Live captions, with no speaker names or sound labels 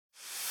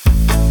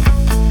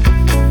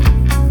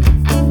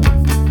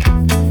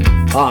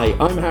Hi,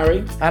 I'm Harry.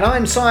 And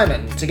I'm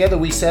Simon. Together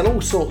we sell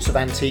all sorts of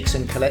antiques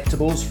and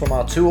collectibles from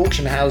our two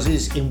auction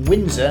houses in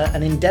Windsor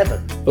and in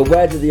Devon. But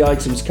where do the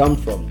items come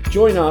from?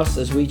 Join us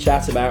as we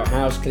chat about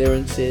house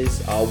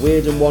clearances, our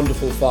weird and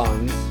wonderful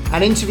finds,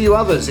 and interview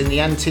others in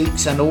the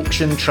antiques and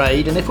auction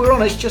trade, and if we're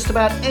honest, just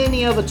about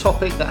any other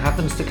topic that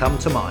happens to come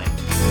to mind.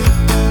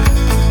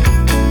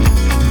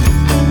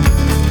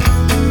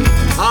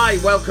 Hi,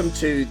 welcome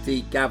to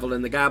the Gavel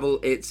and the Gabble.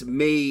 It's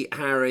me,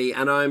 Harry,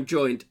 and I'm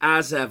joined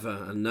as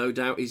ever, and no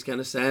doubt he's going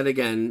to say it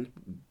again,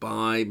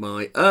 by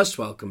my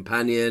erstwhile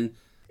companion.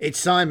 It's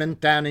Simon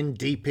down in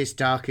deepest,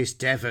 darkest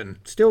Devon.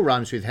 Still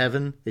rhymes with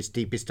heaven. It's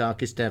deepest,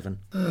 darkest Devon.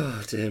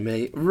 Oh, dear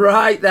me.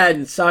 Right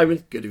then,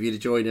 Simon, good of you to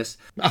join us.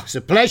 Oh, it's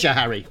a pleasure,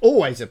 Harry.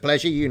 Always a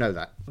pleasure, you know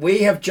that. We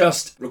have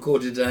just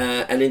recorded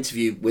an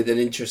interview with an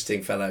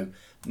interesting fellow,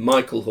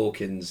 Michael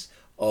Hawkins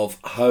of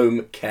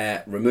Home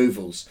Care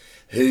Removals,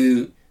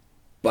 who,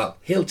 well,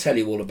 he'll tell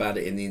you all about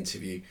it in the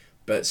interview,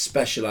 but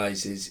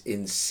specialises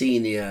in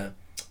senior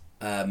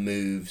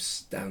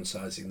moves,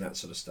 downsizing, that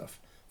sort of stuff.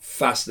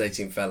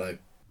 Fascinating fellow.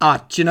 Do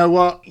you know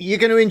what? You're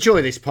going to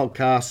enjoy this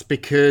podcast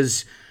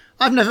because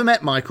I've never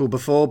met Michael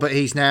before, but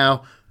he's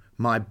now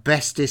my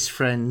bestest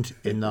friend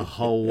in the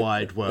whole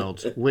wide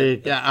world.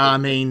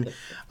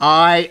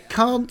 I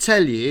can't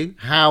tell you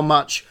how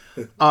much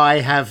I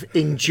have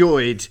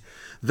enjoyed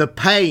the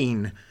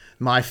pain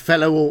my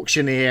fellow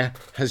auctioneer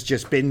has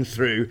just been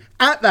through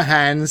at the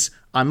hands,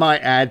 I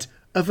might add,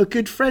 of a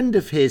good friend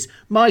of his.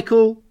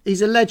 Michael,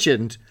 he's a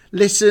legend.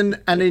 Listen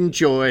and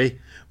enjoy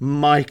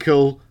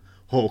Michael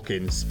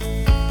Hawkins.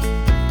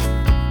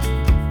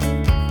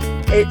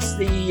 It's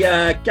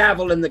the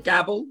Gavel and the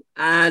Gabble,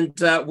 and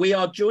we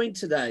are joined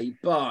today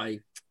by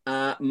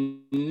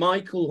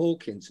Michael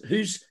Hawkins,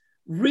 who's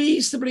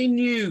reasonably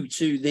new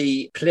to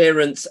the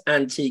clearance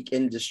antique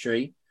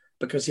industry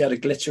because he had a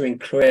glittering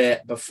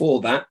career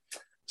before that.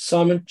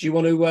 Simon, do you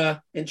want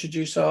to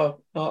introduce our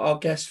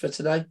guest for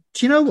today?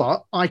 Do you know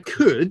what? I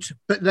could,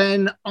 but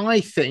then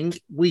I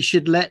think we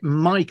should let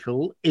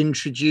Michael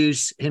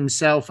introduce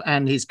himself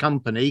and his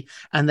company,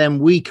 and then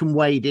we can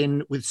wade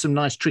in with some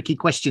nice tricky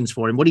questions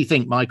for him. What do you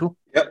think, Michael?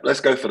 Yep, let's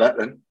go for that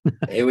then.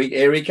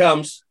 Here he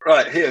comes.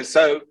 Right, here.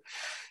 So,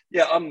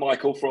 yeah, I'm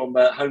Michael from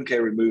Home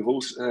Care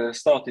Removals.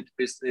 Started the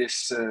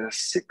business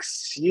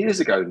 6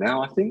 years ago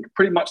now, I think.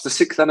 Pretty much the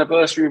 6th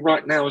anniversary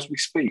right now as we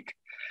speak.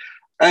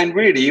 And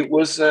really, it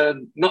was I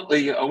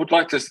would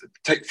like to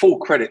take full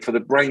credit for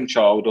the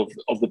brainchild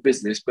of the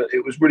business, but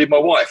it was really my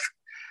wife.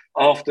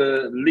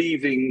 After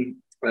leaving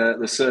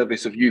the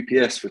service of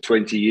UPS for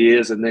 20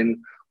 years and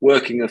then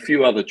working a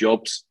few other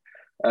jobs,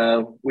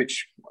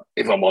 which,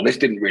 if I'm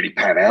honest, didn't really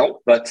pan out.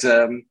 But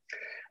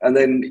and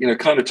then,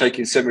 kind of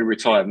taking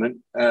semi-retirement.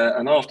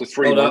 And after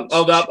 3 months...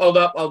 Hold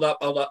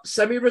up.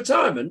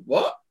 Semi-retirement?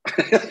 What?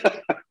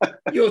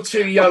 You're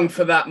too young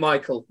for that,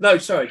 Michael. No,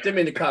 sorry, didn't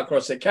mean to cut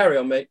across it. Carry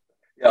on, mate.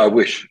 Yeah, I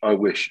wish.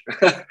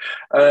 So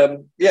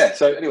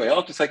anyway,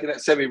 after taking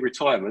that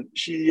semi-retirement,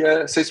 she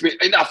says to me,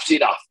 enough's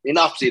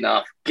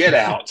enough, get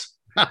out.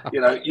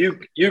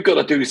 You've got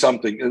to do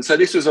something. And so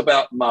this was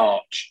about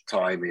March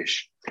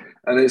time-ish.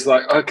 And it's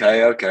like,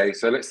 okay,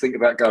 so let's think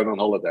about going on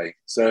holiday.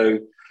 So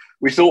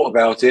we thought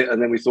about it, and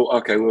then we thought,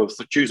 okay, we'll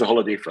choose a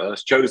holiday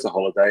first, chose the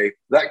holiday.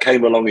 That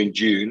came along in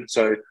June,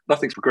 so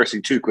nothing's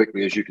progressing too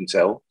quickly, as you can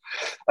tell.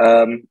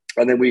 And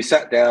then we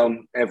sat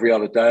down every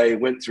other day,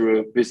 went through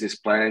a business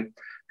plan,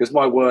 because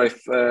my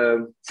wife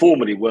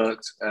formerly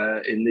worked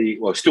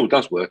still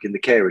does work in the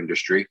care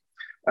industry.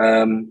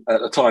 At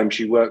the time,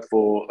 she worked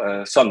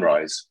for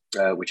Sunrise,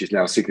 which is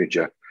now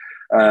Signature.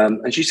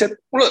 And she said,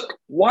 well, look,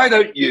 why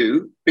don't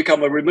you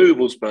become a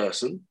removals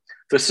person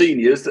for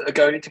seniors that are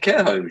going into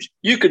care homes?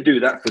 You could do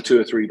that for 2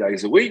 or 3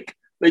 days a week.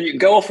 Then you can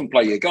go off and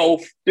play your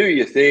golf, do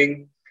your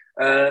thing,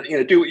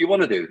 do what you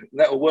want to do. And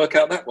that will work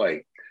out that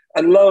way.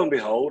 And lo and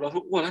behold, I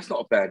thought, well, that's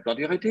not a bad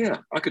bloody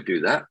idea. I could do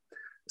that.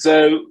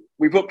 So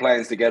we put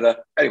plans together.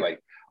 Anyway,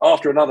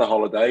 after another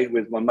holiday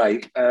with my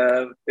mate,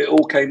 it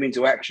all came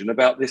into action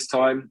about this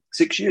time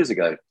 6 years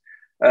ago.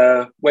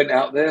 Went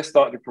out there,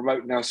 started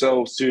promoting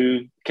ourselves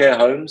to care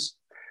homes.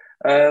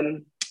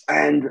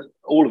 And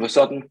all of a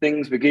sudden,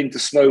 things begin to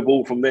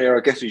snowball from there,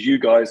 I guess, as you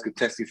guys could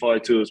testify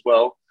to as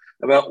well,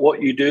 about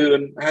what you do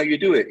and how you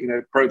do it.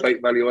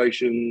 Probate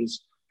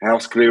valuations,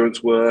 house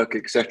clearance work,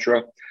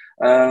 etc.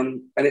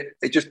 And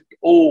it just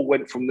all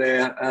went from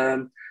there.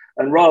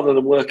 And rather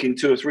than working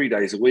 2 or 3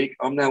 days a week,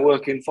 I'm now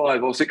working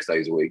 5 or 6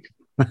 days a week.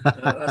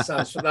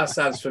 That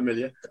sounds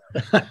familiar.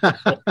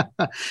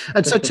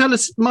 And so tell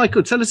us,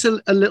 Michael,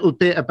 a little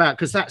bit about,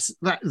 because that's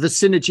the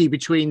synergy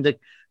between the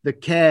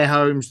care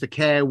homes, the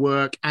care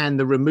work, and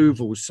the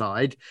removal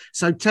side.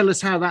 So tell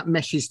us how that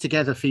meshes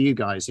together for you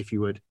guys, if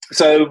you would.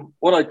 So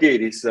what I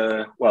did is,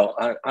 I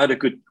had a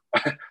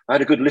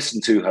good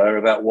listen to her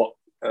about what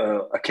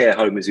a care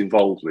home is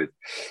involved with.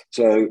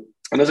 So,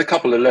 and there's a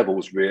couple of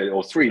levels really,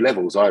 or 3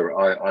 levels,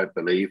 I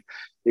believe,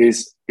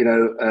 is,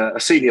 a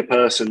senior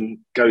person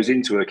goes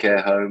into a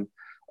care home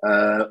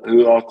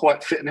who are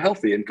quite fit and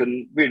healthy and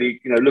can really,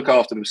 look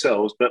after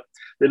themselves, but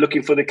they're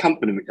looking for the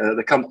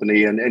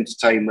company and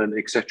entertainment,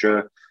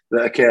 etc.,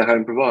 that a care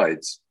home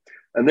provides.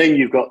 And then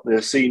you've got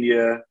the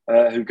senior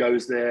who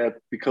goes there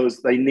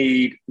because they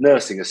need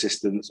nursing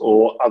assistance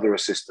or other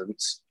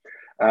assistance.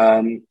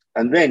 And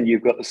then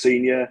you've got the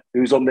senior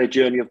who's on their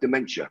journey of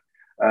dementia.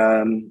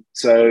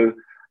 So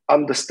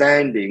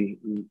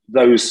understanding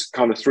those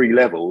kind of three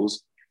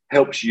levels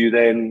helps you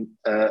then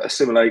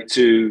assimilate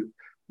to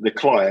the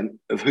client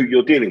of who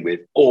you're dealing with,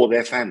 or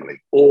their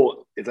family, or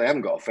if they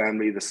haven't got a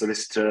family, the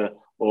solicitor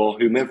or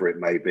whomever it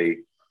may be.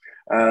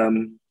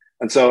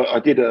 And so I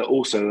did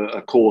also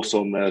a course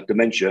on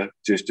dementia,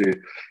 just to,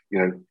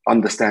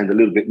 understand a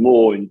little bit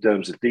more in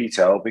terms of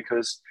detail,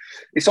 because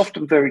it's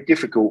often very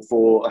difficult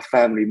for a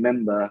family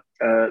member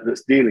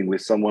that's dealing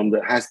with someone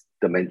that has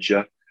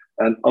dementia,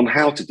 and on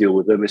how to deal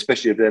with them,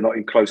 especially if they're not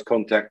in close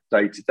contact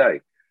day to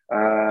day.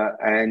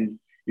 And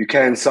you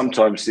can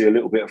sometimes see a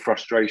little bit of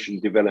frustration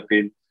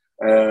developing.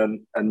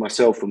 And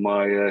myself and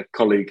my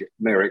colleague,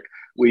 Merrick,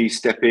 we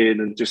step in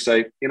and just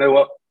say, you know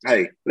what,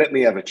 hey, let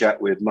me have a chat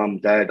with mum,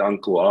 dad,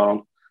 uncle,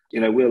 aunt.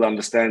 We'll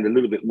understand a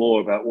little bit more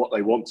about what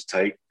they want to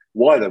take,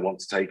 why they want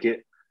to take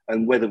it,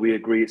 and whether we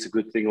agree it's a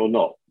good thing or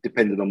not,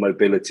 depending on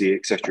mobility,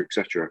 et cetera, et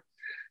cetera.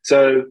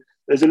 So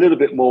there's a little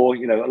bit more,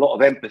 a lot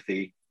of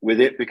empathy with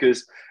it,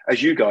 because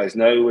as you guys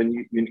know,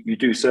 when you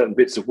do certain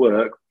bits of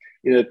work,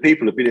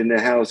 people have been in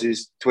their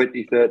houses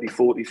 20, 30,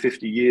 40,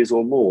 50 years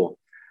or more.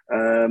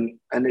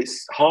 And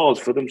it's hard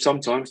for them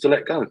sometimes to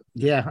let go.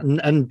 Yeah.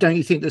 And don't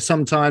you think that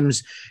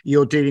sometimes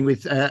you're dealing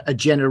with a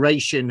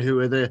generation who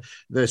are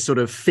the sort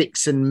of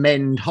fix and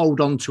mend, hold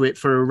on to it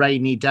for a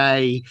rainy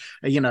day,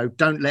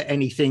 don't let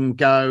anything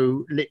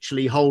go,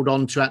 literally hold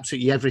on to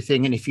absolutely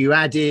everything. And if you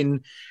add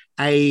in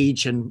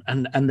age and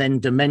then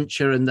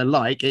dementia and the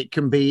like, it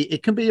can be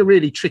a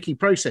really tricky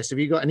process. Have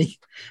you got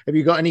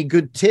any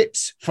good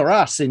tips for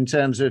us in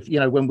terms of,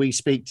 when we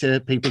speak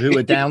to people who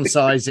are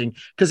downsizing?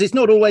 Because it's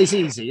not always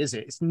easy, is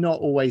it? It's not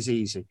always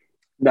easy.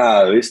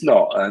 No, it's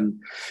not.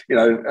 And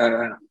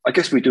I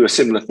guess we do a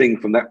similar thing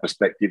from that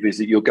perspective, is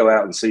that you'll go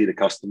out and see the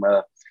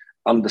customer,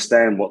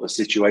 understand what the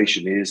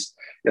situation is,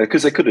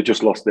 because they could have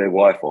just lost their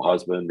wife or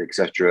husband,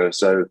 etc.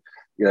 So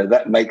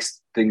that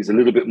makes things a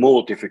little bit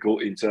more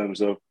difficult in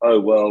terms of, oh,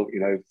 well,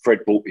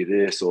 Fred bought me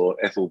this or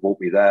Ethel bought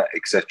me that,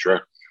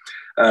 etc.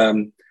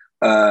 And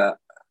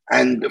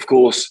of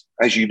course,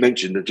 as you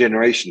mentioned, the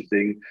generation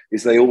thing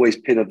is they always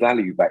pin a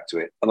value back to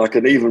it. And I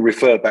can even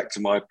refer back to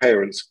my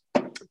parents,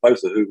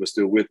 both of whom are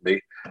still with me,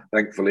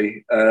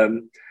 thankfully.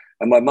 And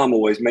my mum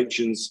always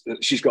mentions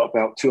that she's got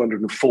about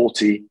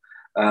 240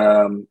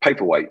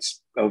 paperweights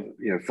of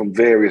from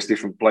various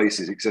different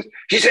places.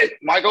 She said,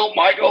 Michael,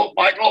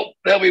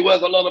 they'll be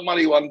worth a lot of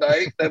money one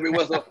day. They'll be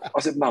worth I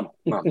said, Mum,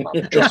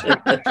 trust me.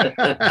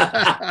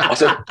 I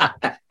said,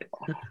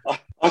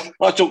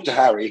 I talked to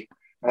Harry,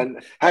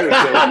 and Harry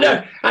said,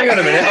 no, hang on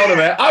a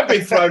minute. I've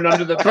been thrown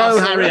under the bus. Throw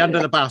Harry under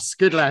the bus.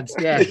 Good lads.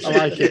 Yeah, I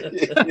like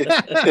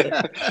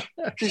it.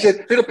 She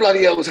said, who the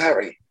bloody hell's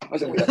Harry? I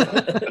said,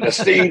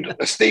 an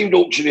esteemed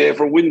auctioneer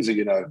from Windsor,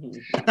 No,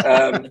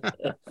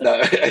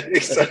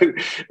 so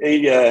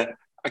he,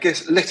 I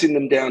guess, letting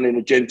them down in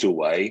a gentle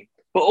way,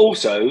 but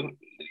also,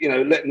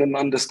 letting them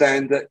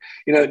understand that,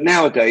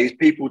 nowadays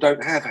people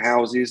don't have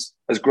houses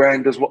as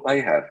grand as what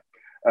they have.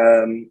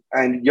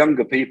 And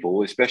younger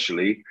people,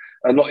 especially,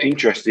 are not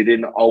interested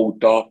in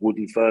old dark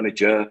wooden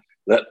furniture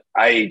that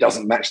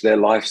doesn't match their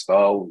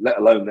lifestyle, let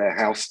alone their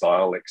house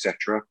style,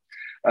 etc.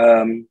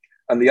 And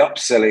the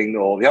upselling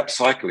or the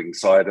upcycling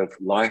side of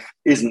life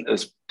isn't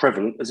as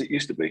prevalent as it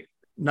used to be.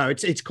 No,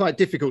 it's quite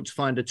difficult to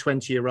find a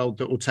 20-year-old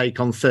that will take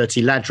on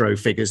 30 Ladro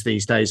figures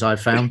these days,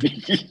 I've found.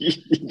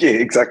 Yeah,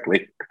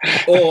 exactly.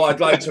 Or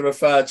I'd like to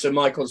refer to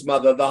Michael's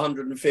mother, the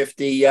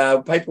 150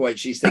 paperweight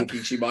she's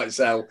thinking she might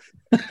sell.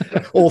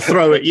 Or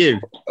throw at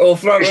you. Or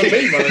throw at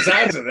me by the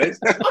sounds of this.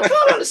 I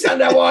can't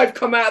understand how I've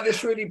come out of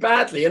this really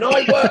badly, and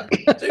I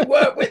do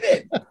work with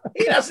him.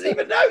 He doesn't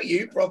even know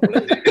you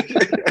properly.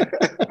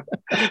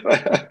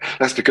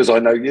 That's because I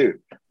know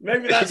you.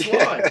 Maybe that's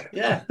why.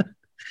 Yeah.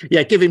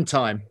 Yeah, give him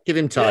time.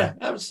 Yeah,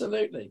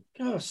 absolutely.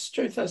 Gosh,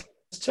 truth, that's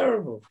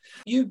terrible.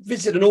 You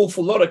visit an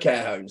awful lot of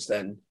care homes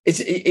then.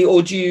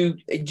 Or do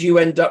you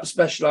end up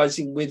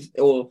specialising with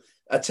or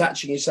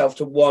attaching yourself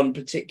to one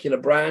particular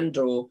brand,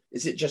 or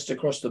is it just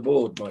across the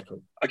board,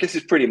 Michael? I guess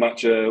it's pretty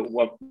much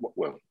what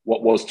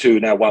was two,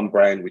 now one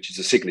brand, which is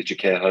a Signature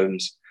Care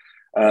Homes,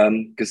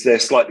 because they're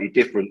slightly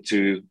different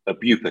to a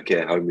Bupa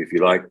Care Home, if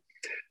you like.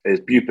 As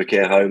Bupa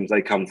Care Homes,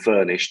 they come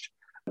furnished,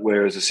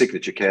 whereas a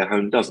Signature Care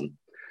Home doesn't.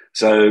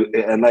 So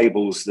it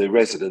enables the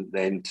resident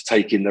then to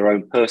take in their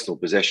own personal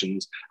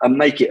possessions and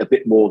make it a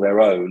bit more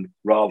their own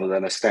rather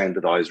than a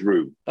standardised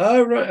room.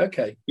 Oh, right,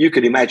 okay. You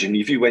could imagine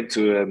if you went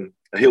to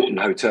a Hilton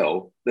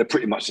hotel, they're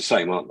pretty much the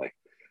same, aren't they?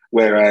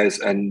 Whereas,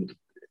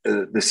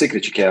 the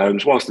Signature Care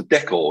Homes, whilst the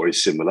decor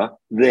is similar,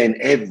 then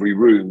every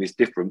room is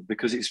different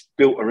because it's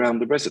built around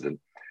the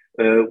resident,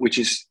 which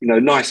is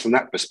nice from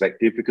that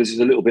perspective, because it's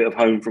a little bit of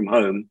home from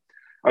home.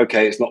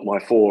 okay, it's not my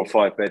 4 or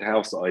 5 bed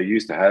house that I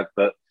used to have,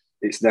 but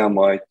it's now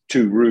my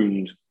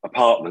 2-roomed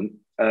apartment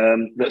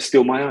that's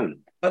still my own.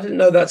 I didn't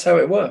know that's how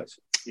it works.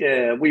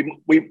 Yeah, we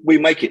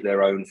make it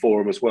their own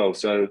for them as well.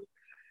 So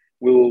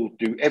we'll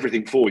do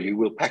everything for you.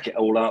 We'll pack it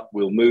all up.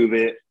 We'll move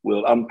it.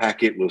 We'll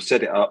unpack it. We'll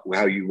set it up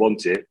how you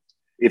want it.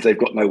 If they've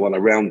got no one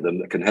around them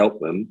that can help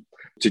them,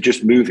 to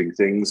just moving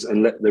things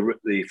and let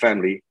the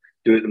family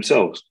do it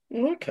themselves.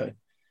 Okay.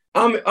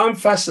 I'm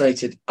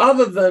fascinated.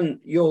 Other than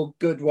your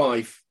good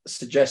wife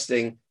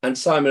suggesting, and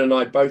Simon and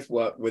I both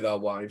work with our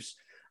wives,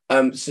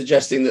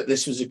 suggesting that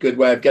this was a good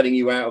way of getting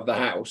you out of the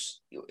house.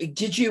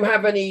 Did you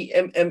have any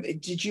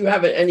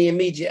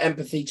immediate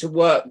empathy to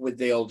work with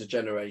the older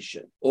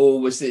generation, or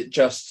was it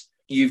just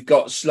you've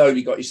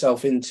slowly got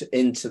yourself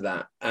into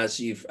that as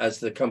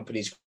the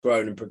company's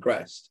grown and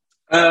progressed?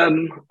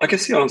 I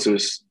guess the answer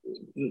is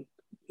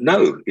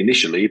no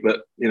initially,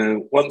 but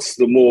once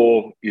the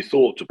more you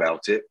thought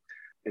about it,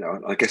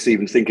 I guess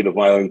even thinking of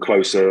my own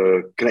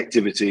closer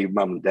connectivity,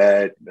 mum and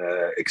dad,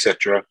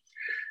 etc.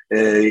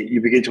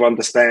 You begin to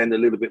understand a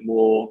little bit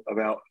more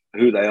about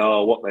who they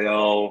are, what they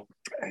are,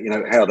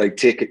 how they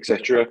tick,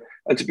 etc.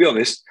 And to be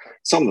honest,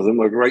 some of them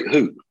are a great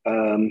hoot,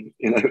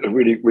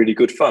 really, really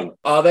good fun.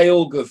 Are they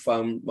all good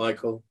fun,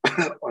 Michael?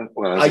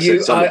 Well, are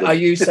you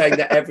saying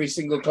that every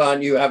single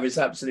client you have is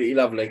absolutely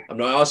lovely? I'm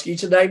not asking you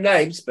to name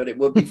names, but it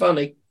would be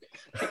funny.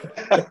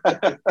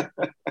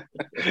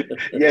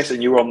 Yes,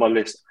 and you're on my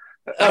list.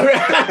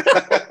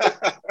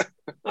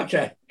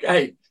 Okay,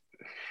 great.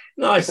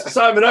 Nice.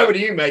 Simon, over to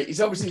you, mate.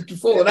 He's obviously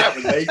fallen out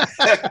with me.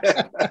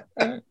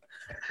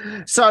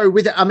 So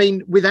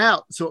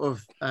without sort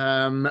of,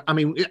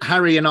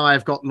 Harry and I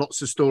have got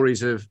lots of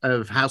stories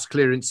of house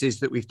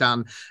clearances that we've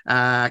done,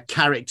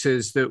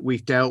 characters that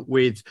we've dealt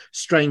with,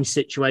 strange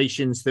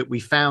situations that we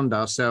found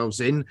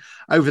ourselves in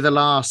over the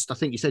last, I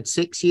think you said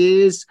 6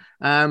 years.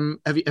 Have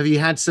you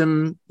had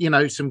some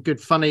good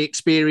funny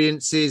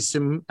experiences,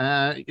 some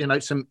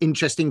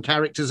interesting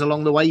characters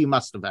along the way? You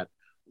must have had.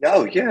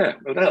 Oh yeah,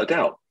 without a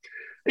doubt.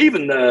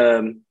 Even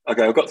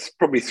I've got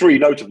probably 3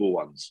 notable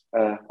ones.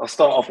 I'll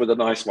start off with a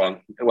nice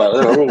one. Well,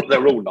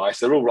 they're all nice.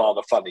 They're all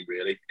rather funny,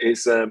 really.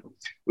 It's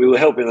we were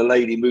helping a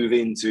lady move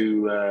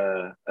into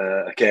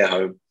a care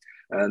home,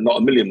 not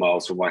a million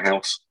miles from my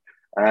house,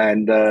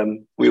 and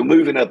we were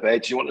moving her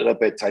bed. She wanted her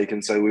bed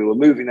taken, so we were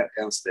moving that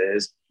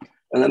downstairs,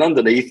 and then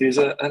underneath is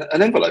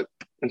an envelope.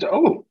 And so,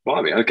 oh,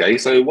 blimey, okay.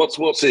 So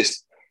what's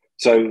this?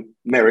 So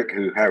Merrick,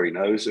 who Harry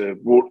knows,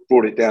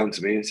 brought it down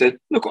to me and said,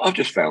 "Look what I've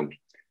just found."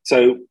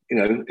 So,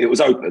 it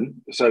was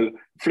open. So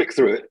flick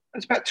through it.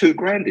 There's about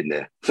 $2,000 in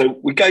there. So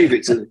we gave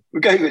it to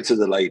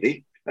the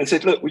lady and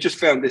said, "Look, we just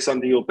found this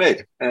under your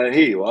bed. Here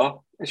you are."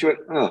 And she went,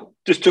 "Oh,"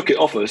 just took it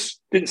off us.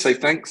 Didn't say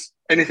thanks,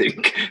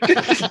 anything.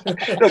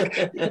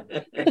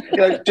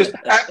 Look, just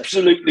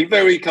absolutely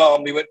very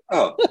calmly went,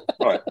 "Oh,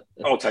 right,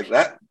 I'll take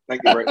that.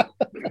 Thank you very much."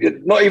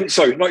 Not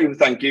even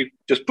thank you.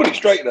 Just put it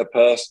straight in her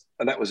purse,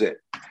 and that was it.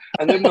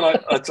 And then when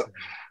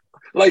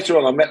later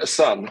on, I met the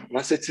son, and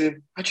I said to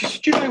him,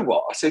 "Do you know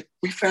what?" I said,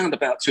 "We found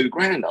about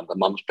 $2,000 under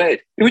Mum's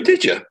bed." He went,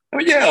 "Did you?" I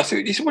went, "Yeah." I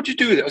said, "He said, what'd you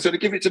do with it?" I said, "I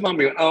give it to Mum."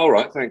 He went, "Oh, all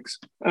right, thanks."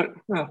 Oh,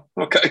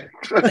 okay.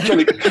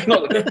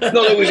 not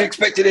that I was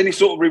expecting any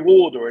sort of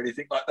reward or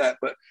anything like that,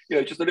 but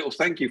just a little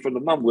thank you from the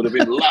mum would have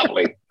been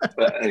lovely.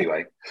 But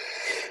anyway,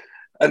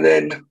 and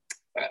then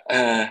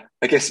I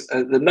guess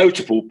the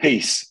notable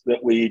piece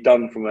that we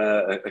done from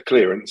a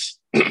clearance,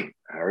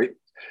 Harry,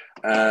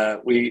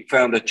 we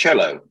found a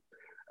cello.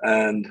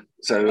 And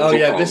so,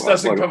 this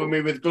doesn't cover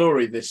me with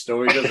glory. This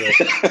story, does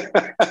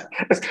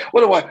it?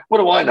 What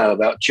do I know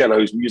about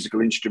cellos,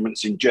 musical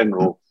instruments in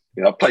general?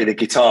 I played a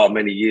guitar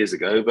many years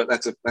ago, but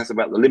that's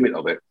about the limit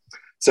of it.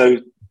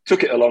 So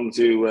took it along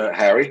to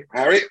Harry.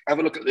 Harry, have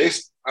a look at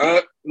this.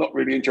 Not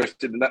really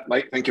interested in that,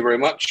 mate. Thank you very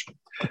much.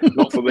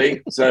 Not for me.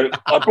 So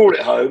I brought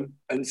it home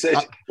and said,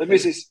 the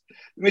missus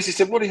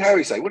said, "What did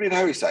Harry say? What did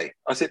Harry say?"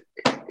 I said,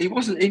 "He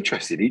wasn't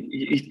interested.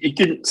 He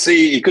didn't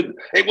see. He couldn't.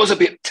 It was a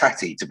bit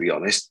tatty, to be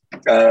honest."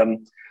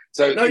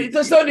 So no,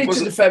 there's no need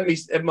to defend me.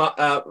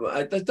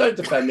 Don't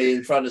defend me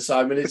in front of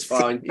Simon. It's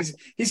fine.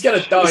 He's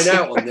going to dine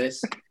out on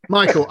this.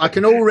 Michael, I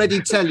can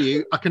already tell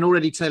you,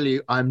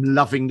 I'm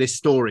loving this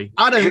story.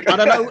 I don't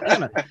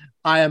know.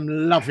 I am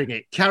loving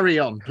it. Carry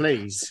on,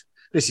 please.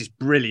 This is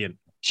brilliant.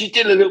 She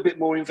did a little bit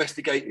more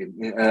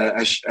investigating,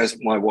 as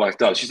my wife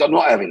does. She's like, "I'm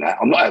not having that.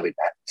 I'm not having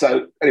that."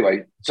 So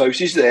anyway,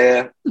 she's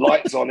there,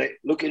 lights on it,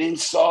 looking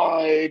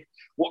inside.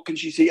 What can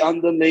she see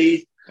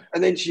underneath?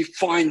 And then she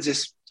finds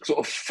this sort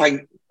of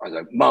faint,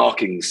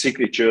 marking,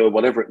 signature,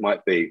 whatever it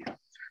might be.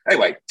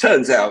 Anyway,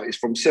 turns out it's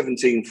from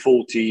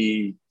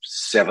 1747,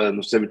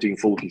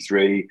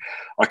 1743.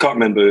 I can't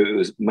remember who it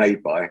was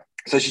made by.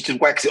 So she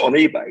just whacks it on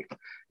eBay,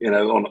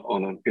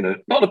 on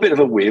not a bit of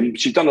a whim.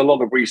 She's done a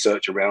lot of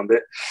research around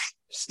it.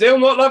 Still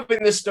not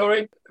loving this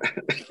story.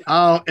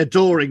 Oh,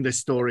 adoring this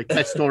story.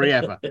 Best story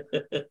ever.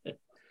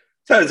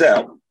 Turns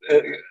out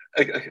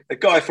a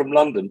guy from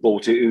London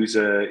bought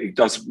it he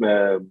does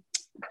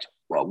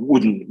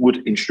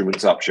wood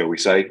instruments up, shall we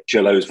say,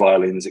 cellos,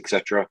 violins,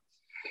 etc.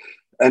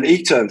 And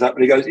he turns up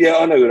and he goes, yeah,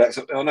 I know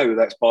who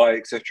that's by,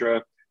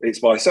 etc. It's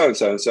by so and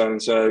so and so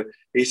and so.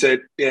 He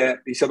said, yeah.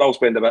 He said, I'll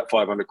spend about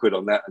 500 quid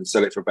on that and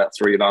sell it for about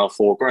 3.5,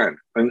 4 grand.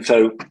 And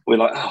so we're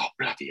like, oh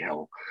bloody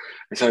hell!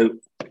 And so,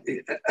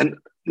 and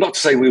not to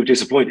say we were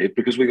disappointed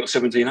because we got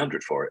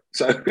 1,700 for it.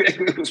 So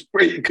it was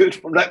pretty good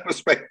from that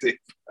perspective.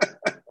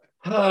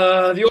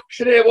 The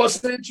auctioneer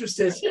wasn't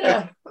interested.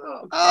 Yeah.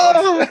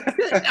 Oh,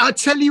 I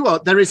tell you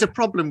what, there is a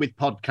problem with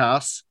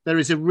podcasts. There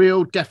is a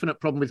real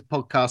definite problem with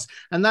podcasts.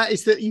 And that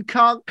is that you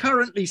can't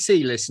currently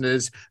see,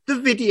 listeners, the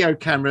video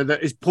camera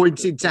that is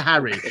pointed to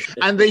Harry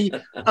and the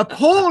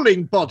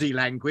appalling body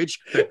language,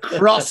 the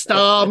crossed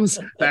arms,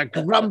 the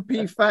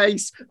grumpy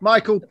face.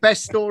 Michael,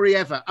 best story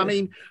ever. I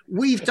mean,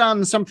 we've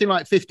done something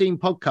like 15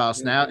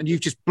 podcasts now, and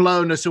you've just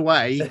blown us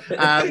away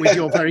with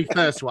your very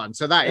first one.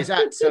 So that is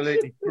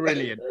absolutely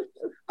brilliant.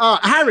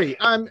 Harry,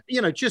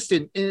 just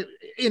in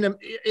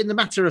the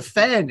matter of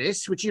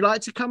fairness, would you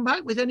like to come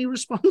back with any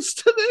response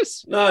to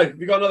this? No,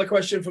 we got another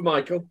question for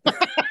Michael.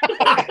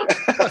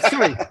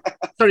 Sorry.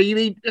 You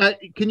mean?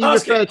 Can you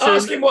ask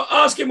him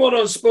one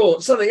on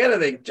sport?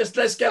 Anything. Just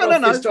let's get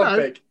off this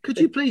topic. No. Could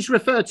you please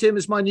refer to him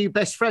as my new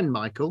best friend,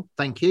 Michael?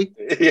 Thank you.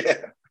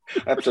 Yeah,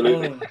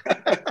 absolutely.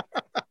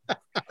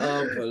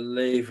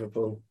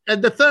 Unbelievable.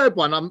 And the third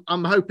one,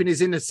 I'm hoping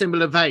is in a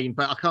similar vein,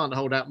 but I can't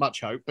hold out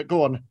much hope. But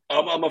go on.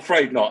 I'm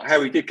afraid not.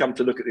 Harry did come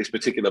to look at this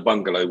particular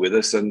bungalow with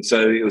us, and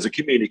so it was a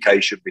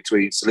communication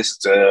between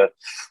solicitor,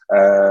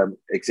 one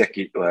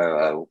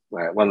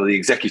of the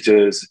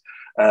executors,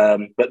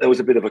 but there was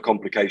a bit of a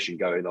complication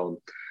going on.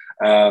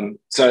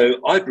 So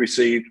I'd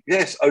received,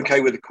 yes, okay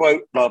with the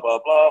quote, blah, blah,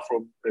 blah,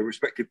 from the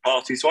respective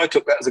parties. So I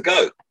took that as a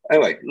go.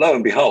 Anyway, lo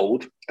and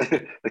behold,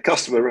 the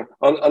customer,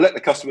 I let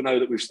the customer know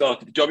that we've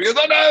started the job. He goes,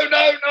 oh,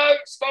 no,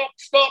 stop.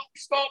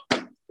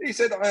 He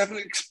said, I haven't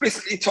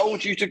explicitly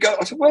told you to go.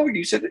 I said, well,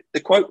 you said the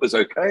quote was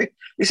okay.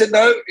 He said,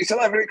 no. He said,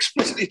 I haven't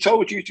explicitly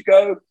told you to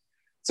go.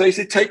 So he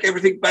said, take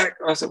everything back.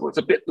 I said, well, it's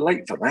a bit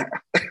late for that.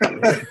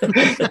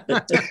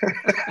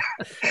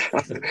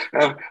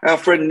 Our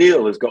friend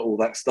Neil has got all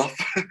that stuff.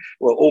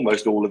 Well,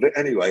 almost all of it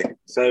anyway.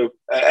 So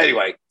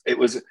anyway,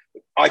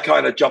 I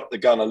kind of jumped the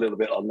gun a little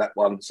bit on that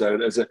one. So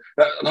and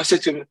I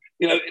said to him,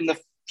 in the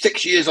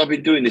 6 years I've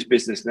been doing this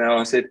business now,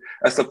 I said,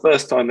 that's the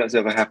first time that's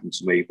ever happened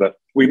to me. But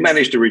we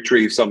managed to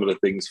retrieve some of the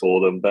things for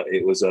them, but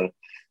it was a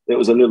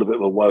little bit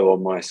of a woe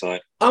on my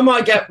side. I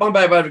might be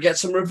able to get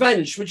some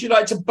revenge. Would you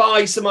like to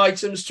buy some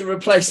items to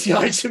replace the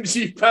items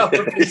you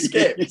probably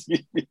skipped?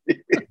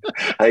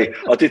 Hey,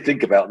 I did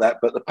think about that,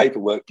 but the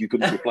paperwork you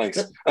couldn't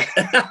replace.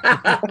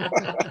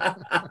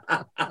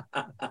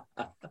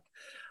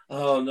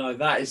 Oh, no,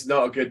 that is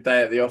not a good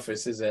day at the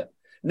office, is it?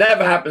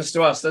 Never happens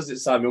to us, does it,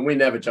 Simon? We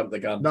never jump the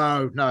gun.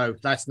 No,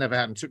 that's never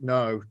happened.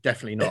 No,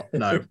 definitely not.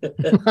 No.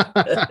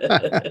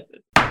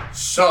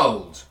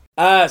 Sold.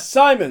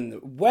 Simon,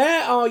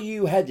 where are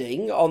you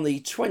heading on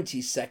the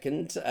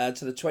 22nd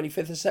to the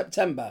 25th of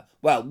September?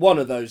 Well, one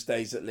of those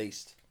days at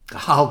least.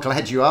 Oh,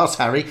 glad you asked,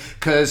 Harry,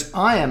 because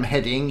I am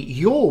heading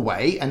your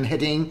way and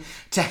heading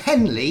to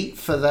Henley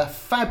for the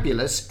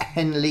fabulous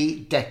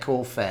Henley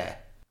Decor Fair.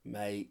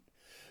 Mate,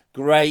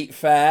 great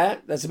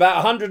fair. There's about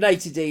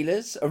 180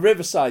 dealers, a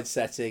riverside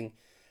setting.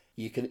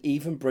 You can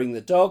even bring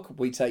the dog.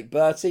 We take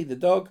Bertie, the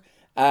dog,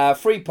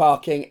 free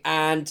parking,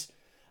 and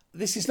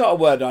this is not a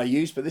word I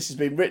use, but this has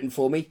been written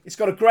for me. It's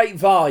got a great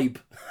vibe.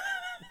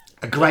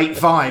 A great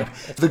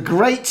vibe. The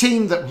great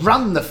team that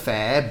run the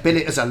fair bill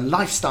it as a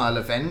lifestyle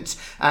event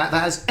that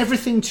has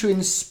everything to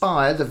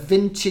inspire the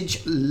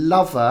vintage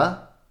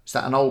lover, is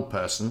that an old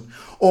person,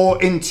 or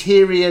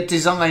interior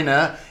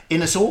designer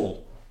in us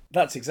all.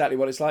 That's exactly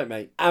what it's like,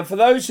 mate. And for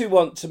those who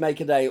want to make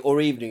a day or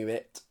evening of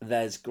it,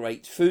 there's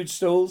great food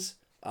stalls.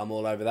 I'm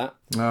all over that.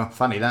 Oh,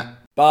 funny that.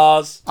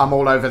 Bars. I'm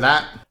all over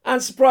that.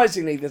 And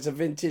surprisingly, there's a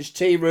vintage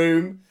tea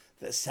room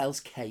that sells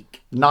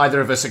cake.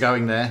 Neither of us are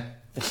going there.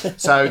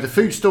 So the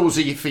food stalls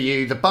are for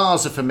you, the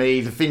bars are for me,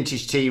 the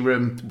vintage tea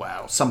room,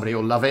 well, somebody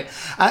will love it.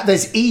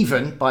 There's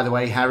even, by the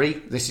way, Harry,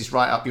 this is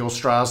right up your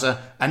Strasser,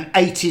 an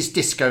 80s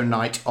disco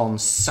night on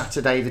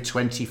Saturday the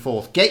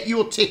 24th. Get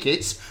your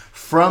tickets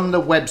from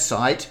the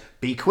website.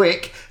 Be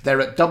quick.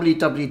 They're at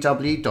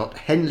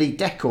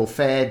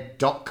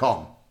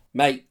www.henleydecorfair.com.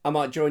 Mate, I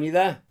might join you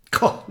there.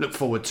 God, look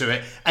forward to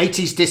it.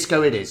 80s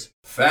disco it is.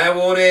 Fair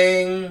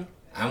warning,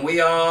 and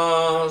we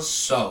are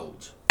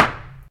sold.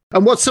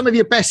 And what's some of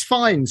your best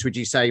finds, would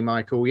you say,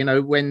 Michael?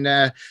 When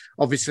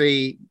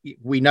obviously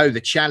we know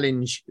the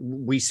challenge,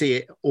 we see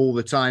it all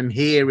the time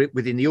here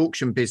within the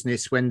auction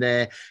business when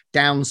they're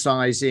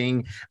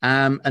downsizing.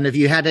 And have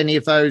you had any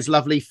of those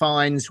lovely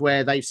finds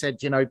where they've said,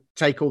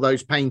 take all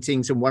those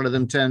paintings and one of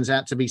them turns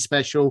out to be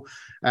special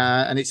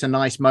and it's a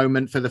nice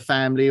moment for the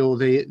family or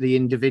the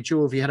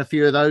individual? Have you had a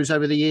few of those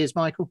over the years,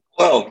 Michael?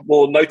 Well,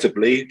 more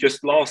notably,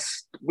 just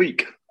last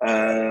week.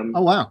 Oh,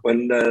 wow.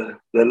 When the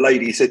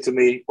lady said to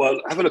me,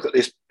 well, have a look at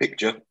this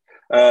picture.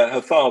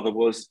 Her father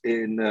was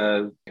he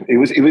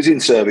was in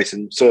service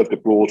and served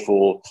abroad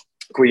for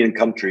Queen and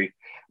Country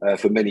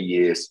for many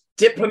years.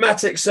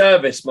 Diplomatic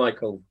service,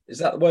 Michael. Is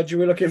that the word you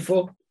were looking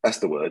for? That's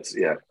the words,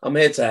 yeah. I'm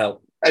here to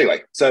help.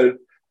 Anyway, so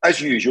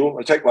as usual,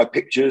 I take my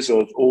pictures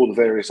of all the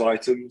various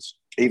items,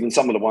 even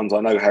some of the ones I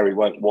know Harry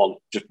won't want.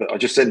 But I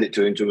just send it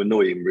to him to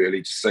annoy him,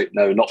 really. Just say,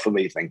 no, not for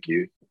me, thank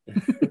you.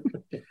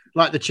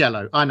 Like the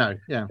cello, I know,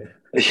 yeah.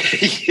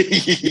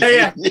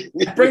 Yeah.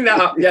 Bring that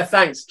up. Yeah,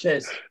 thanks.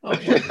 Cheers. Oh,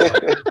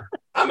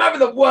 I'm having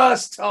the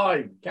worst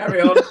time.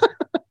 Carry on.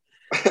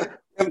 I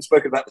haven't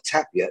spoken about the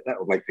tap yet. That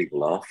will make people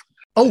laugh.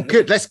 Oh,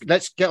 good. Let's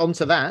get on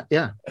to that.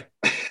 Yeah.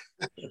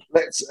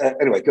 Let's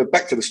anyway go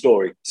back to the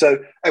story.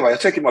 So anyway, I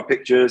taken my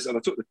pictures and I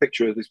took the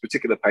picture of this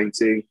particular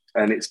painting,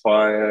 and it's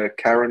by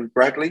Karen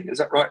Bradley. Is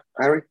that right,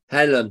 Harry?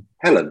 Helen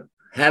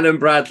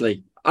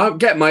Bradley. I'll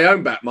get my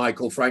own back,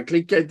 Michael.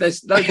 Frankly,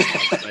 there's no.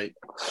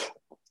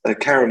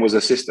 Karen was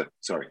her sister.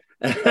 Sorry.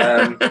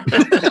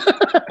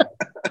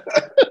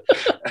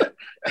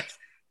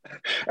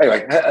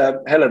 Anyway,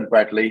 Helen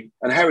Bradley,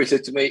 and Harry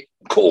said to me,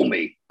 "Call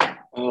me." I'm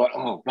like,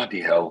 "Oh bloody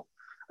hell!"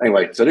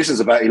 Anyway, so this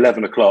is about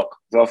 11 o'clock.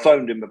 So I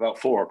phoned him about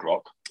 4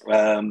 o'clock,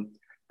 and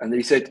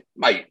he said,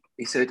 "Mate,"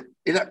 he said,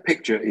 "if that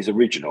picture is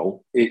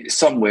original, it's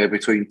somewhere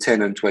between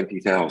 10 and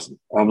 20,000."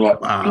 I'm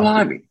like, wow.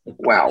 Blimey,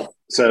 wow.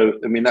 So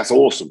I mean, that's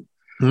awesome.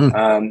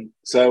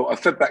 So I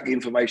fed back the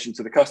information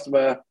to the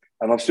customer,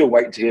 and I'm still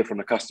waiting to hear from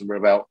the customer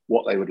about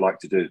what they would like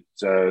to do.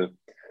 So,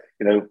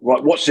 you know,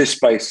 watch this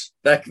space.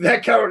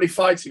 They're currently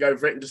fighting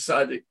over it and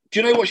deciding. Do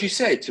you know what she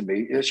said to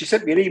me? She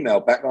sent me an email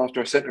back after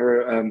I sent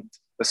her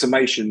a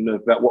summation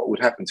about what would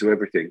happen to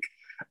everything.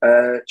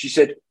 She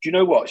said, "Do you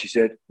know what?" She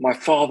said, "My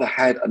father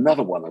had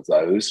another one of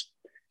those."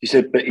 She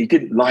said, "But he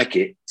didn't like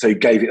it, so he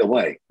gave it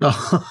away."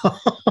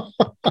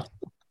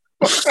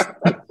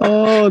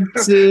 Oh,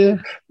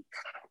 dear.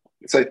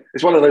 So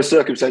it's one of those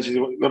circumstances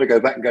you've got to go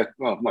back and go,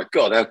 "Oh my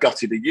God, how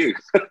gutted are you?"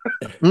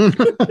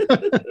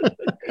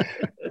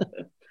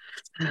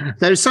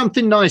 There's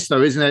something nice,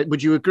 though, isn't it?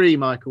 Would you agree,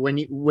 Michael?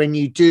 When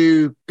you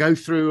do go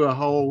through a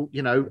whole,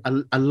 you know,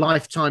 a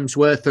lifetime's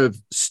worth of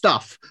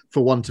stuff,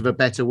 for want of a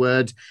better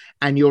word,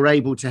 and you're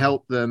able to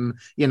help them,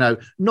 you know,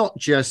 not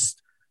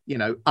just, you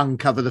know,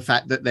 uncover the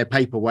fact that their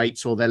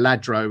paperweights or their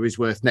Ladro is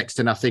worth next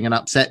to nothing and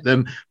upset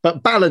them,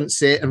 but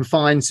balance it and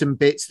find some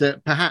bits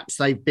that perhaps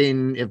have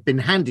been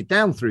handed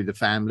down through the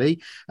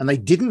family and they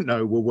didn't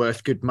know were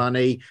worth good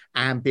money,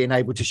 and being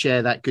able to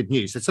share that good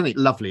news. There's something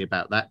lovely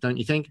about that, don't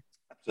you think?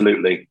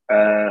 Absolutely.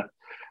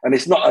 And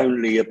it's not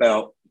only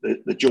about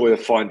the joy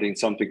of finding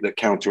something that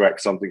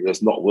counteracts something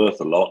that's not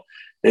worth a lot.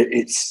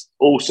 It's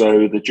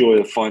also the joy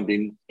of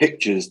finding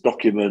pictures,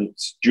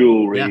 documents,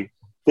 jewelry,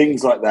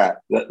 things like that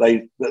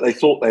they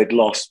thought they'd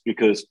lost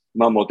because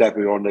mum or dad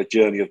were on their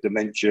journey of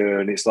dementia.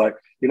 And it's like,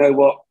 you know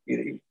what?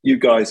 You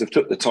guys have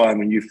took the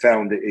time and you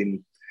found it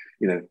in,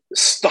 you know,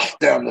 stuff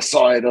down the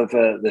side of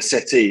the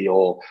settee,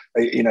 or,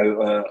 you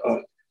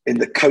know, in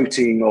the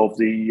coating of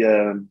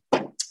the...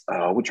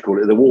 what do you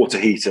call it? The water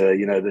heater,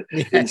 you know,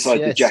 inside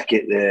the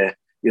jacket there,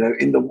 you know,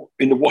 in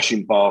the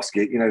washing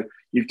basket, you know,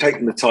 you've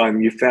taken the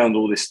time, you've found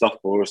all this stuff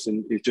for us,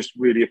 and you just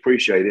really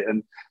appreciate it.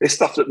 And it's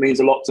stuff that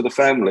means a lot to the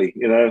family,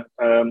 you know.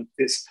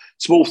 It's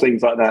small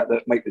things like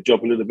that make the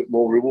job a little bit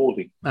more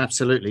rewarding.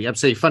 Absolutely.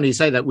 Funny you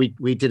say that.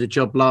 We did a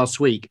job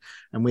last week,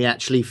 and we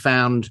actually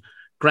found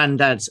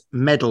Grandad's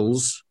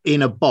medals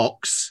in a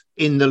box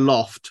in the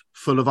loft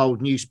full of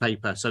old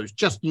newspaper. So it's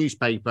just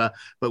newspaper,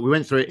 but we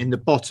went through it. In the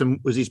bottom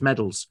was his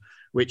medals,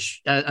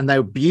 which and they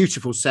were a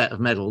beautiful set of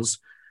medals,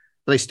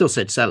 but they still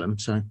said sell them.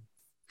 So,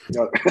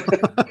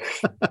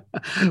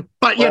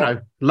 but you know,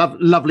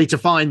 lovely to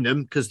find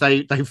them, because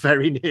they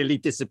very nearly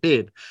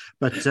disappeared.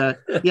 But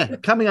yeah,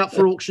 coming up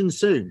for auction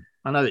soon.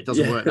 I know it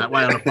doesn't work that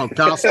way on a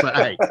podcast, but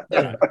hey.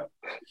 You know.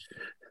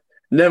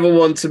 Never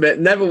want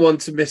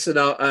to miss an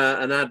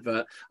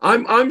advert.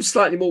 I'm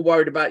slightly more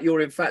worried about your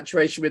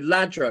infatuation with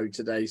Ladro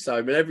today,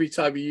 Simon. Every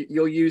time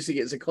you're using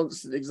it as a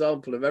constant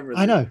example of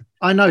everything. I know.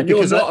 And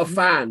because you're not a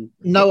fan.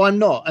 No, I'm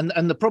not.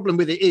 And the problem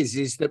with it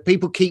is that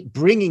people keep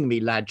bringing me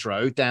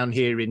Ladro down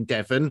here in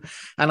Devon,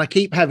 and I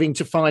keep having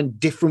to find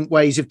different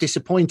ways of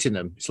disappointing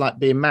them. It's like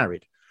being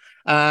married.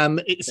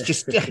 It's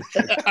just.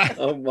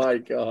 Oh my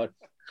God.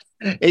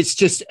 It's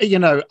just, you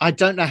know, I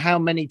don't know how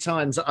many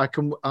times I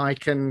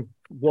can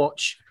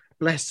watch,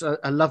 bless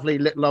a lovely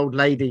little old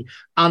lady,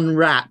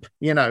 unwrap,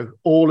 you know,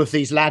 all of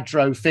these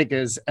Ladro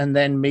figures, and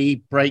then me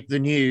break the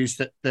news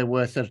that they're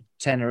worth a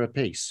tenner a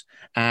piece.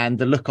 And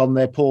the look on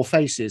their poor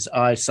faces,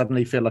 I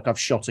suddenly feel like I've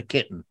shot a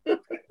kitten.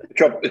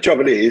 The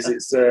trouble is,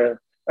 it's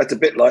that's a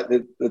bit like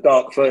the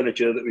dark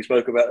furniture that we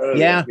spoke about earlier.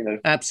 Yeah, you know,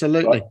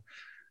 absolutely. Like,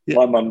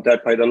 my mum and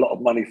dad paid a lot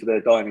of money for their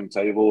dining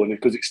table, and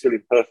because it's still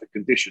in perfect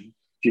condition,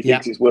 she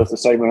thinks it's worth the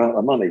same amount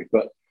of money.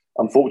 But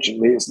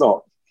unfortunately, it's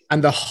not.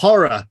 And the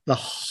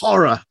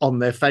horror on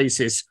their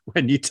faces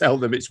when you tell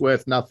them it's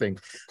worth nothing.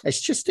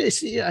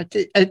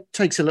 It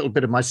takes a little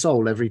bit of my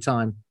soul every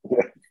time.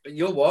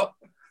 You're what?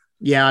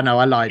 Yeah, I know.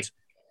 I lied.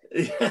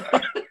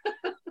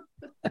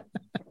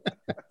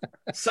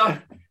 So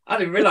I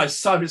didn't realise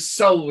Simon's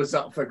soul was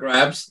up for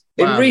grabs.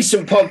 Wow. In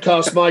recent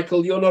podcasts,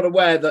 Michael, you're not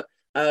aware that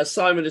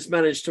Simon has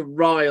managed to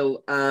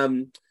rile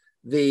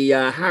the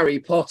Harry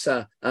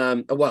Potter,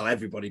 well,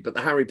 everybody, but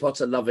the Harry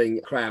Potter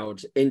loving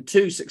crowd in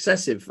 2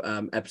 successive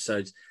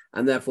episodes.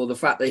 And therefore, the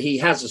fact that he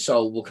has a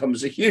soul will come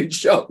as a huge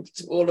shock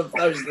to all of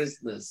those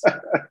listeners.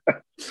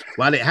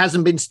 Well, it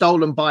hasn't been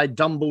stolen by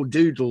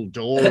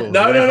Dumbledore.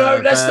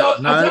 No. Let's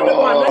not. I don't know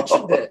why I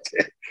mentioned it.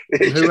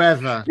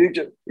 Whoever. You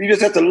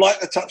just had to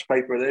light the touch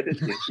paper there,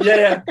 didn't you?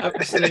 Yeah,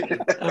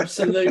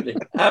 absolutely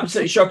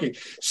shocking.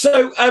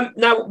 So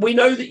now we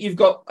know that you've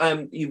got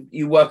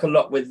you work a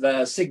lot with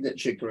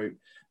Signature Group,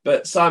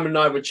 but Simon and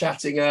I were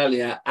chatting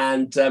earlier,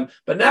 and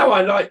but now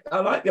I like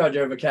the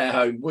idea of a care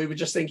home. We were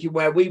just thinking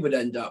where we would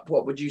end up.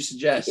 What would you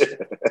suggest?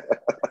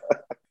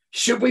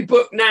 Should we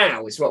book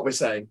now? Is what we're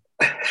saying.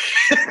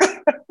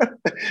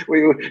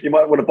 You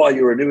might want to buy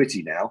your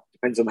annuity now.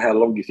 Depends on how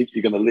long you think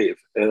you're going to live.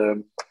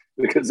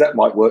 Because that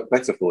might work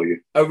better for you.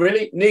 Oh,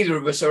 really? Neither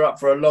of us are up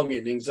for a long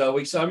innings, are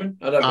we, Simon?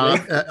 I don't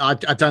believe.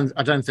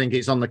 I don't think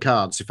it's on the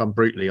cards, if I'm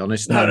brutally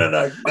honest.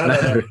 No.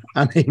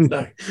 I mean,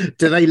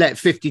 do they let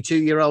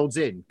 52-year-olds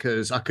in?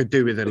 Because I could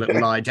do with a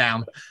little lie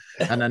down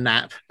and a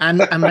nap,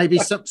 and maybe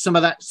some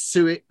of that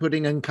suet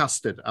pudding and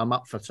custard. I'm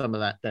up for some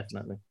of that,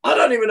 definitely. I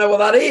don't even know what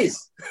that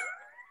is.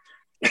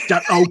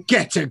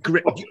 Get a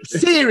grip!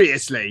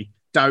 Seriously.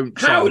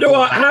 How do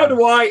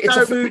I? It's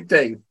a food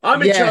thing.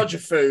 I'm in charge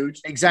of food.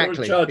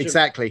 Exactly.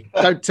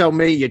 Don't tell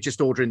me you're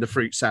just ordering the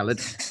fruit salad.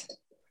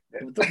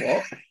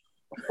 The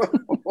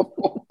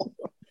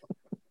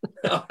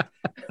what?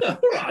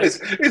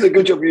 It's a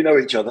good job you know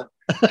each other.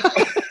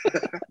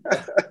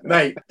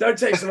 Mate, don't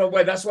take it the wrong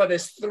way. That's why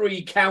there's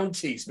 3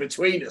 counties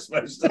between us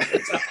most of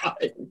the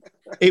time.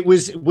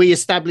 We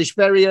established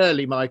very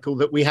early, Michael,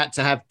 that we had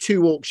to have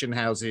 2 auction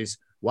houses.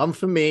 One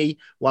for me,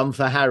 one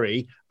for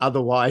Harry.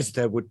 Otherwise,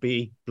 there would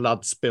be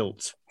blood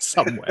spilt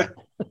somewhere.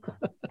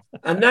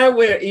 And now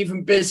we're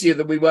even busier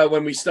than we were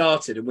when we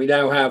started. And we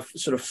now have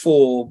sort of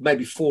 4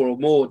 or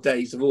more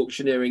days of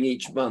auctioneering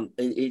each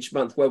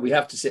month where we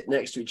have to sit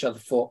next to each other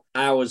for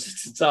hours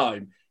at a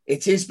time.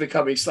 It is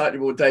becoming slightly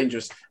more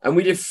dangerous. And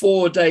we did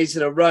 4 days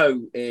in a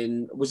row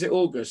was it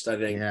August, I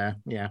think?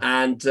 Yeah.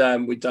 And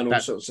we've done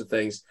all sorts of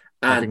things.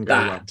 And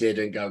that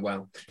didn't go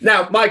well.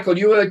 Now, Michael,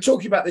 you were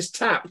talking about this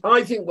tap.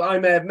 I think I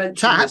may have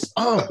mentioned this.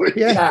 Oh,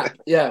 yeah. Tap,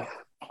 yeah.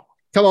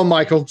 Come on,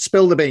 Michael,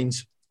 spill the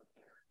beans.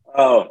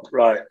 Oh,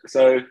 right.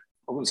 So I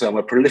wouldn't say I'm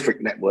a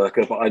prolific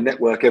networker, but I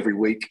network every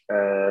week.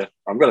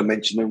 I'm going to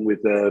mention them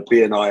with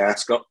BNI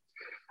Ascot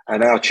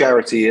and our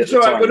charity at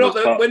the time.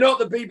 We're not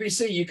the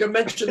BBC. You can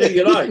mention who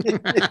you like.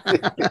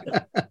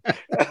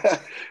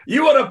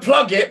 You want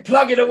to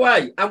plug it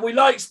away. And we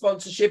like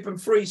sponsorship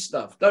and free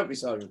stuff, don't we,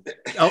 Simon?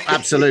 Oh,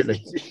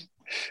 absolutely.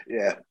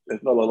 Yeah,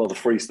 there's not a lot of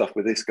free stuff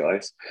with this,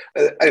 guys.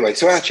 Anyway,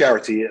 so our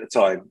charity at the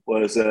time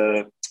was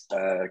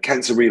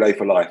Cancer Relay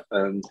for Life.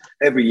 And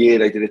every year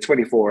they did a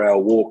 24-hour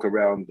walk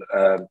around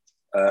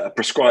a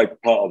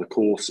prescribed part of the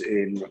course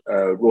in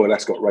Royal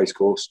Ascot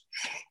Racecourse,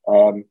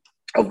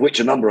 of which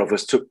a number of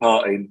us took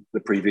part in the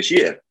previous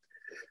year.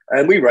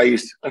 And we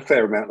raised a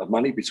fair amount of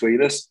money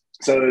between us.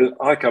 So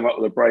I come up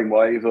with a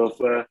brainwave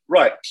of,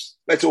 right,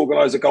 let's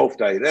organise a golf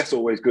day. That's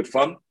always good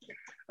fun.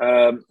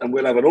 And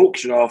we'll have an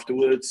auction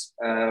afterwards.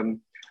 And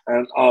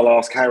I'll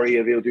ask Harry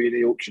if he'll do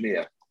the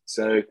auctioneer.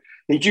 So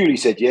he duly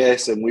said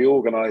yes, and we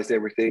organised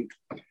everything.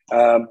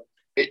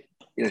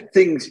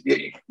 Things,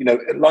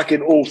 like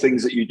in all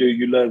things that you do,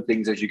 you learn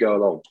things as you go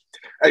along.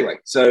 Anyway,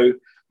 so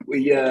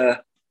we,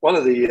 one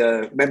of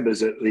the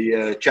members at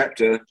the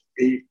chapter,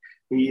 he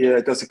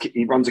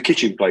runs a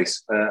kitchen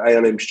place,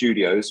 ALM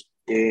Studios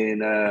in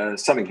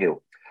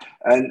Sunninghill.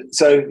 And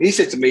so he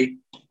said to me,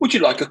 would you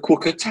like a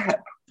Quooker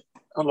tap?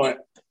 I'm like,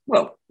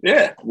 well,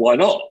 yeah, why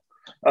not?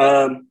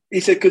 He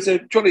said, because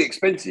they're jolly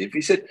expensive.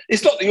 He said,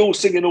 it's not the all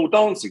singing, all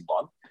dancing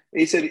one.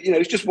 He said,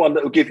 it's just one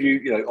that will give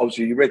you,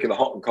 obviously your regular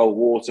hot and cold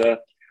water.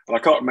 And I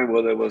can't remember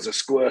whether there was a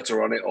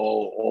squirter on it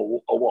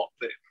or what.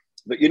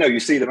 But you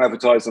see them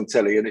advertised on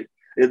telly, and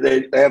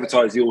they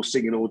advertise the all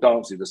singing, all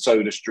dancing, the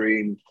soda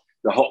stream,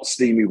 the hot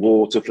steamy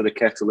water for the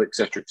kettle,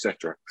 etc.,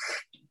 etc.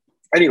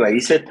 Anyway, he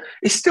said,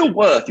 it's still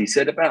worth, he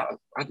said, about,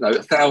 I don't know,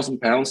 £1,000,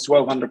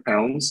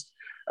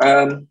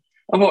 £1,200.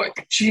 I'm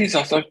like, geez,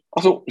 I thought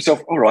to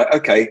myself, all right,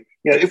 okay,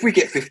 if we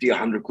get 50,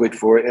 100 quid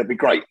for it, it'd be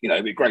great,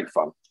 it'd be great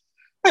fun.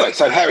 Anyway,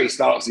 so Harry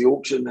starts the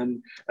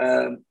auction,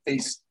 and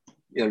he's,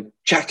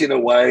 chatting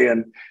away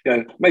and,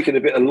 making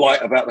a bit of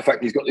light about the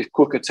fact he's got this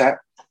Quooker tap.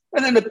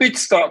 And then the bids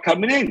start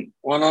coming in,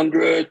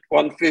 100,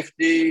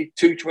 150,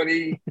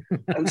 220,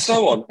 and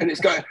so on. And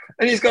he's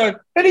going,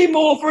 any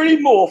more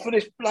for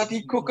this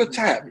bloody Quooker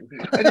tap?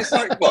 And it's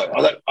like, well,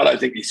 I don't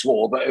think he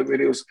swore, but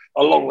it was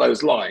along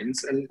those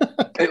lines. And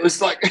it was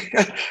like,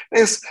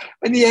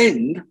 in the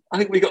end, I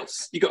think you got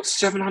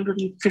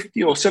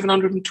 750 or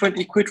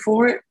 720 quid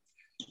for it.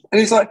 And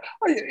he said,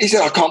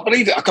 I can't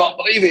believe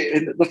it.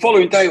 And the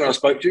following day when I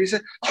spoke to him, he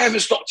said, I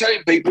haven't stopped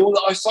telling people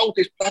that I sold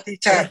this bloody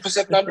tap for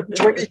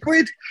 720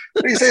 quid.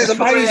 And he said, it's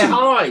amazing.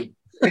 High.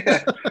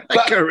 Yeah.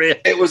 But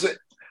it was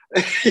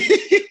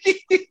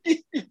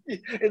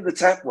In the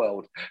tap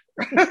world.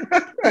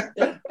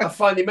 Yeah, I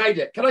finally made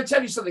it. Can I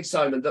tell you something,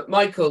 Simon? That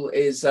Michael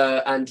is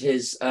and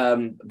his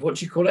what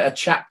do you call it? A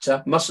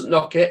chapter, mustn't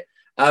knock it.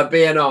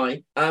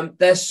 BNI.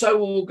 They're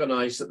so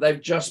organised that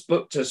they've just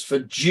booked us for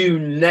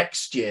June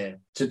next year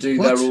to do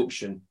their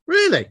auction.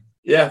 Really?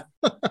 Yeah.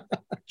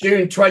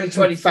 June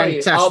 2023.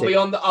 Fantastic. I'll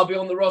be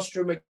on the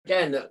rostrum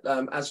again at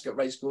Ascot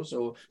Racecourse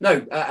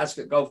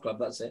Ascot Golf Club.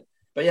 That's it.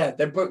 But yeah,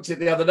 they booked it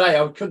the other day.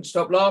 I couldn't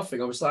stop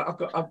laughing. I was like,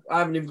 I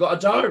haven't even got a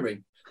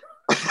diary.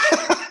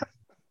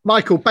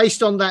 Michael,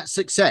 based on that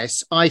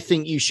success, I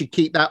think you should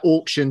keep that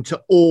auction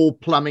to all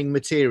plumbing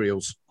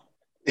materials.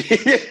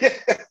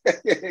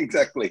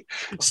 Exactly.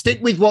 Stick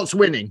with what's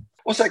winning.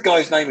 What's that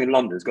guy's name in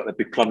London? He's got a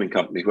big plumbing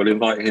company. We'll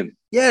invite him.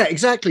 Yeah,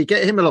 exactly.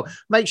 Get him along.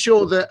 Make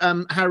sure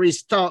that Harry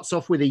starts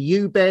off with a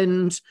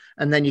U-bend,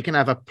 and then you can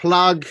have a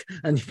plug,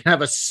 and you can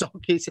have a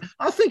socket.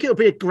 I think it'll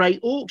be a great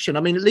auction.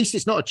 I mean, at least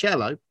it's not a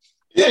cello.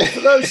 Yeah. For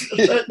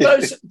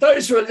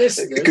those who are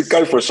listeners, it could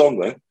go for a song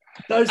though.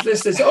 Those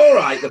listeners, all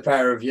right, the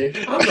pair of you.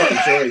 I'm not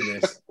enjoying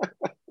this.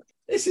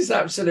 This is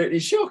absolutely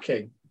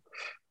shocking.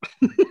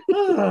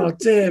 Oh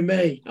dear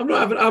me!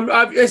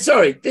 I'm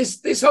sorry.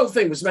 This whole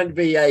thing was meant to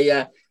be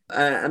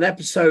an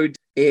episode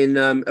in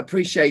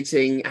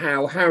appreciating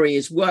how Harry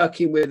is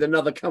working with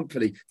another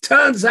company.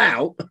 Turns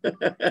out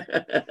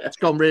it's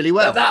gone really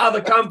well. That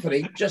other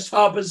company just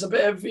harbours a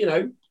bit of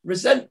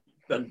resentment.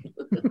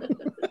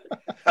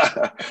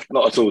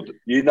 Not at all.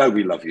 You know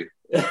we love you.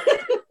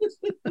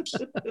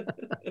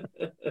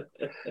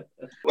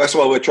 That's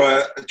why we're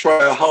try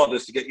our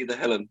hardest to get you the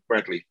Helen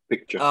Bradley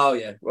picture. Oh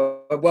yeah.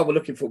 Well, we're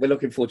looking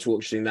forward to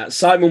auctioning that.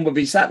 Simon will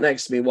be sat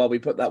next to me while we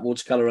put that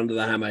watercolour under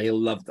the hammer. He'll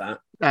love that.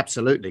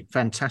 Absolutely.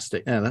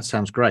 Fantastic. Yeah, that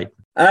sounds great.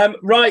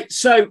 Right.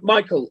 So,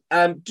 Michael,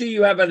 do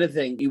you have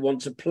anything you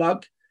want to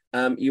plug?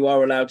 You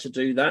are allowed to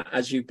do that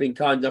as you've been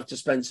kind enough to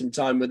spend some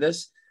time with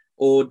us.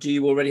 Or do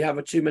you already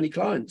have too many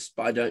clients?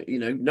 But I don't,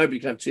 nobody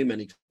can have too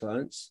many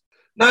clients.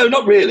 No,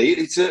 not really.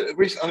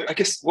 I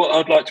guess what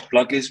I'd like to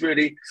plug is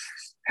really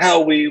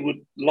how we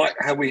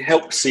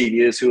help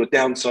seniors who are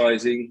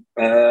downsizing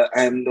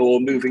and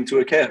or moving to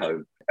a care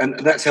home. And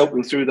that's helped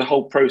them through the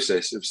whole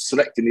process of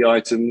selecting the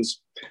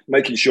items,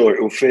 making sure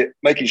it will fit,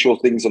 making sure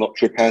things are not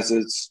trip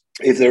hazards.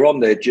 If they're on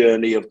their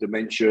journey of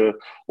dementia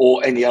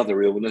or any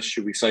other illness,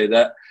 should we say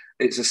that,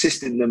 it's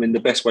assisting them in the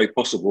best way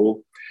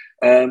possible.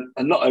 And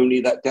not only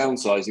that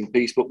downsizing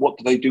piece, but what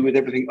do they do with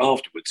everything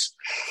afterwards?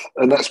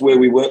 And that's where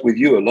we work with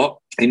you a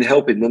lot in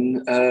helping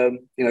them,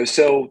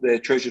 sell their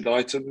treasured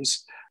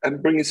items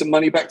and bringing some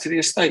money back to the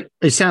estate.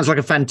 It sounds like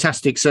a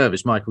fantastic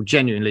service, Michael.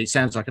 Genuinely, it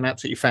sounds like an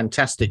absolutely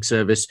fantastic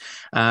service.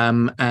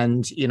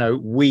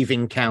 We've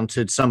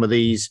encountered some of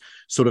these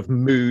sort of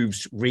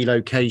moves,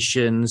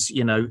 relocations,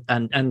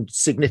 and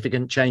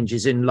significant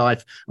changes in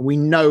life. And we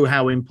know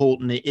how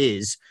important it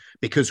is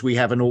because we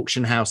have an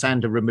auction house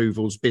and a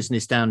removals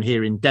business down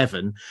here in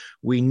Devon.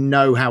 We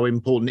know how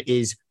important it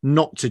is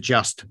not to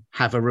just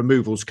have a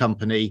removals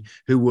company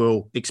who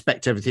will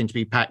expect everything to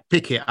be packed,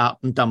 pick it up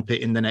and dump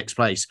it in the next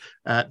place.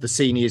 The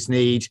seniors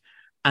need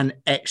an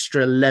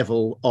extra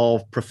level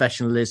of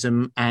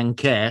professionalism and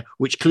care,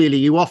 which clearly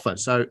you offer.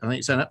 So I think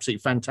it's an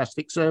absolutely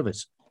fantastic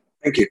service.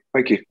 Thank you.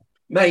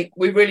 Mate,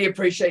 we really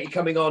appreciate you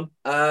coming on.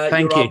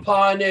 Thank you're you. Our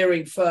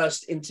pioneering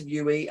first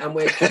interviewee, and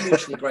we're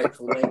hugely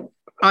grateful, mate.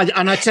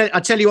 I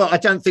tell you what, I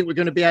don't think we're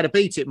going to be able to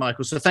beat it,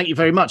 Michael. So thank you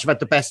very much. I've had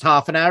the best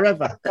half an hour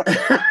ever.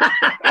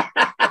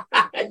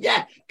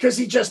 Yeah, because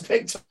he just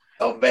picked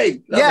on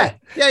me. Yeah.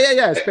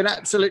 It's been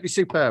absolutely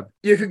superb.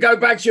 You can go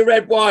back to your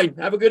red wine.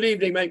 Have a good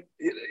evening, mate.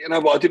 You know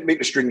what? I didn't mean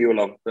to string you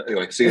along. But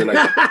anyway, see you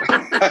later.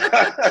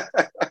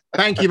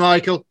 Thank you,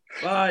 Michael.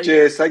 Bye.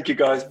 Cheers. Thank you,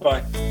 guys.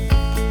 Bye.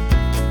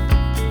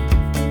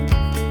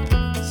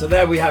 So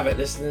there we have it,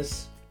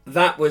 listeners.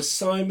 That was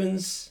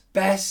Simon's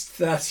best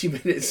 30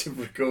 minutes of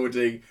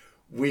recording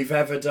we've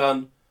ever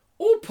done,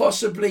 or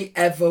possibly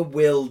ever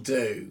will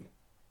do.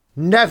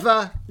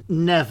 Never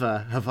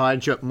have I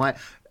enjoyed.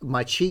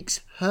 My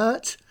cheeks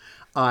hurt.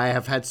 I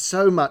have had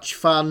so much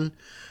fun,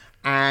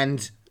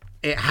 and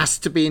it has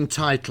to be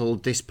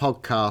entitled, this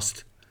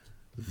podcast,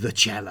 The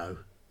Cello.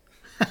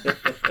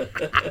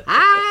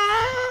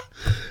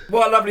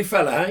 What a lovely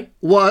fella, eh?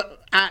 What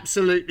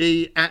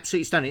absolutely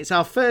stunning. It's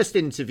our first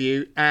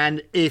interview,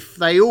 and if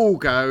they all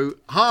go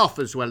half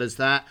as well as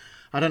that,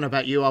 I don't know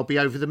about you, I'll be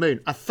over the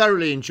moon. I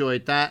thoroughly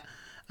enjoyed that.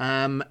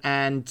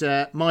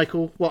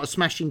 Michael, what a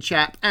smashing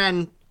chap.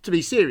 And to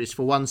be serious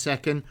for 1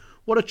 second,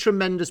 what a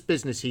tremendous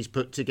business he's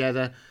put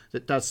together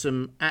that does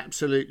some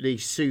absolutely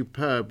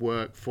superb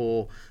work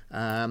for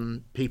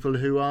people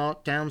who are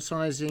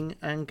downsizing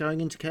and going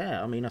into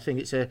care. I mean, I think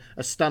it's a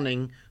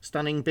stunning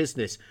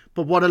business.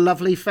 But what a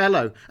lovely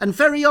fellow. And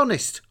very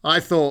honest, I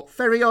thought.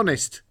 Very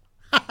honest.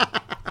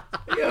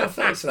 Yeah,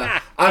 thanks for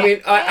that. I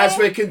mean, as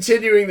we're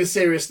continuing the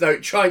serious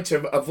note, trying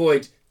to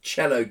avoid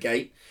Cello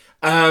Gate,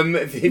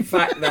 the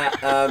fact that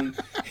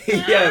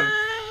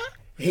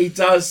he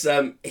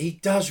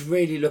does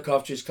really look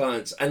after his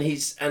clients, and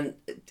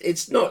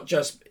it's not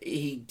just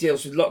he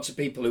deals with lots of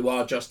people who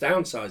are just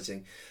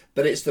downsizing,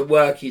 but it's the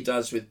work he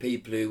does with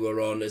people who are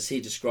on, as he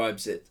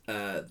describes it,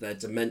 their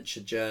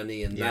dementia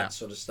journey and that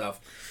sort of stuff.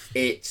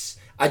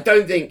 I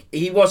don't think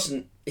he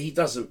doesn't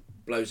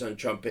blow his own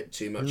trumpet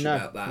too much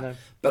about that. No.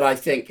 But I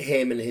think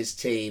him and his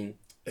team,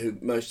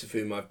 most of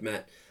whom I've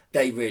met,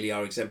 they really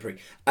are exemplary.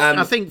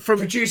 I think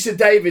producer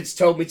David's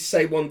told me to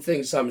say one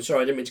thing, Simon.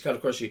 Sorry, I didn't mean to cut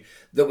across you.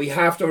 That we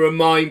have to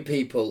remind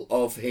people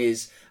of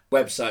his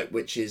website,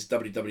 which is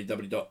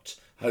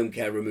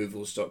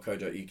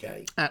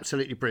www.homecareremovals.co.uk.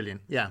 Absolutely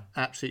brilliant. Yeah,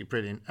 absolutely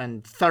brilliant.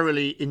 And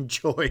thoroughly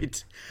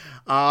enjoyed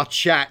our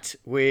chat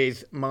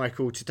with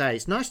Michael today.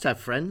 It's nice to have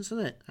friends,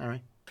 isn't it,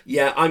 Harry?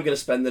 Yeah, I'm going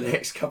to spend the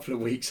next couple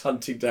of weeks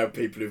hunting down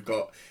people who've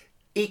got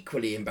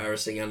equally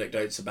embarrassing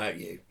anecdotes about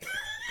you.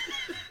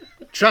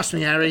 Trust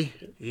me, Harry,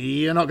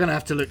 you're not going to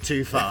have to look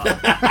too far.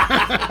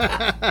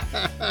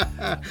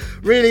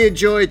 Really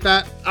enjoyed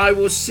that. I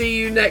will see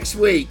you next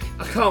week.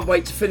 I can't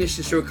wait to finish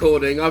this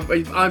recording.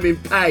 I'm in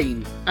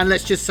pain. And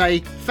let's just say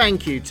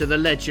thank you to the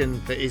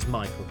legend that is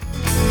Michael.